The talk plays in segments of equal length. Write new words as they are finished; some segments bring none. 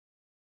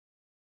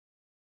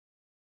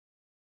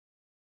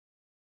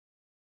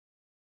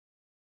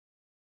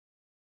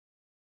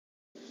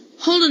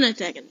Hold on a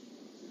second.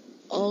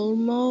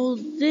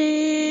 Almost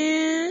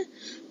there.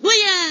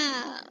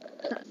 Booyah!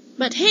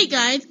 But hey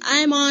guys,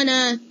 I'm on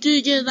a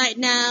studio right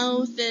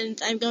now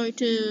since I'm going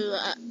to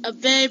a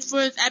very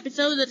first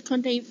episode that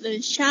contains the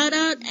shout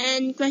out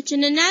and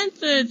question and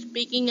answer.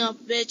 Speaking of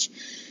which,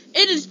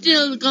 it is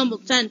still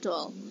Gumball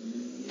Central.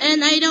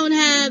 And I don't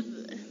have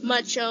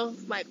much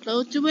of my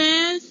clothes to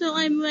wear, so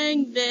I'm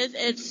wearing this.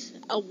 It's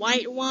a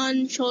white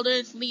one,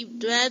 shoulder sleeve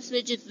dress,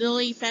 which is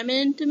really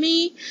feminine to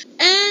me,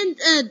 and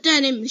a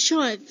denim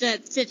shorts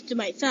that fits to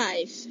my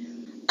size.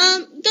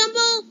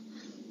 Gumball,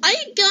 are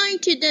you going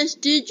to the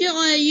studio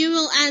or you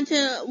will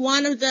answer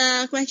one of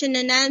the question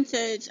and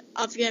answers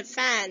of your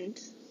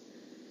fans?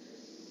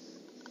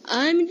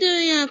 I'm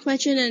doing a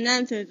question and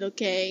answers,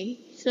 okay?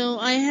 So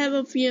I have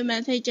a few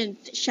message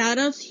and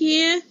shoutouts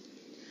here.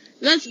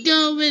 Let's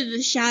go with the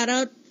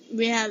shoutout.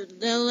 We have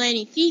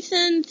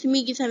LittleRainySeasons,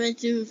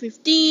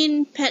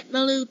 Miki7215,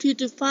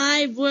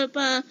 PetMalu225,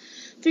 Warpa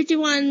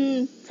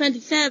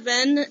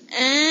 5127,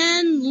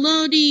 and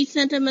Lodi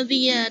Santa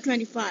Maria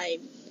 25.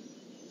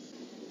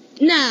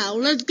 Now,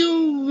 let's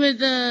go with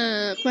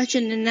the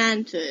question and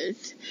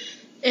answers.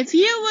 If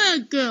you were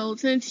a girl,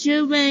 since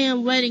you're wearing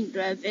a wedding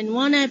dress in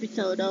one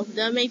episode of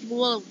The Amazing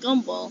World of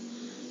Gumball,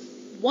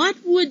 what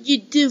would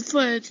you do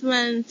first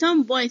when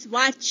some boys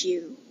watch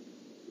you?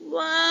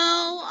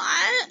 Well,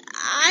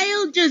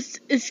 I'll just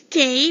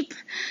escape,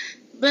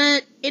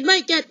 but it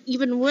might get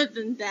even worse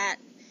than that.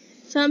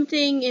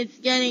 Something is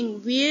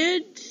getting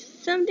weird,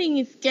 something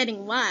is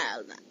getting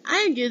wild.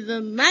 I'm just a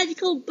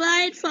magical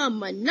bride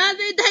from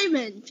another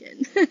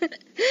dimension.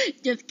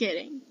 Just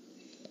kidding.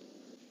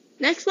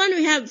 Next one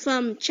we have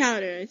from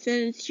Chowder.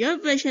 Since your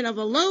version of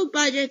a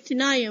low-budget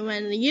scenario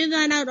when you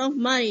run out of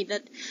money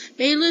that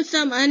may lose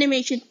some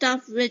animation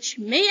stuff which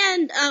may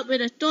end up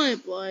with a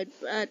storyboard,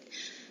 but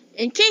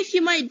in case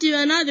you might do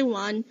another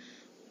one,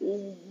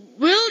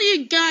 will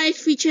you guys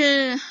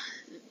feature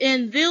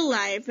in real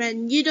life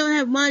and you don't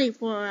have money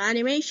for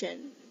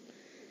animation?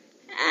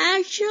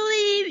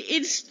 Actually,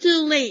 it's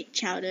too late,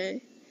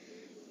 Chowder.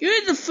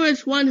 You're the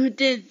first one who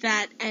did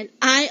that, and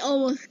I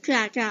almost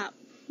cracked up.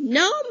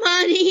 No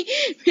money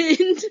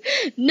means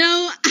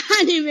no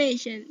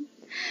animation.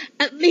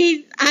 At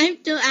least I'm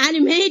still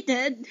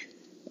animated.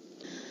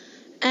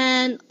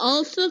 And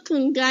also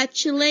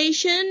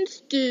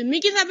congratulations to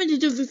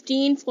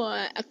Miki7215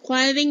 for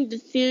acquiring the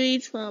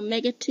series from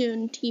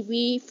Megatoon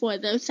TV for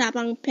the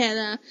Sabang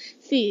Pera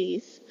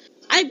series.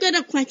 I've got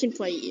a question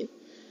for you.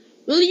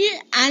 Will you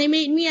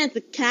animate me as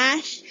a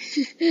cash?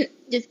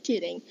 Just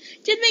kidding.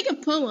 Just make a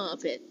promo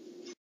of it.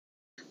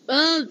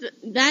 Well,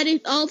 that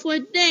is all for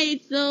today,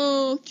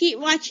 so keep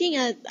watching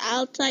as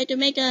I'll try to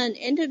make an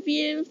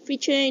interview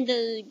featuring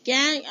the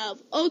gang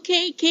of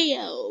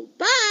OKKO.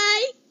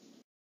 Bye!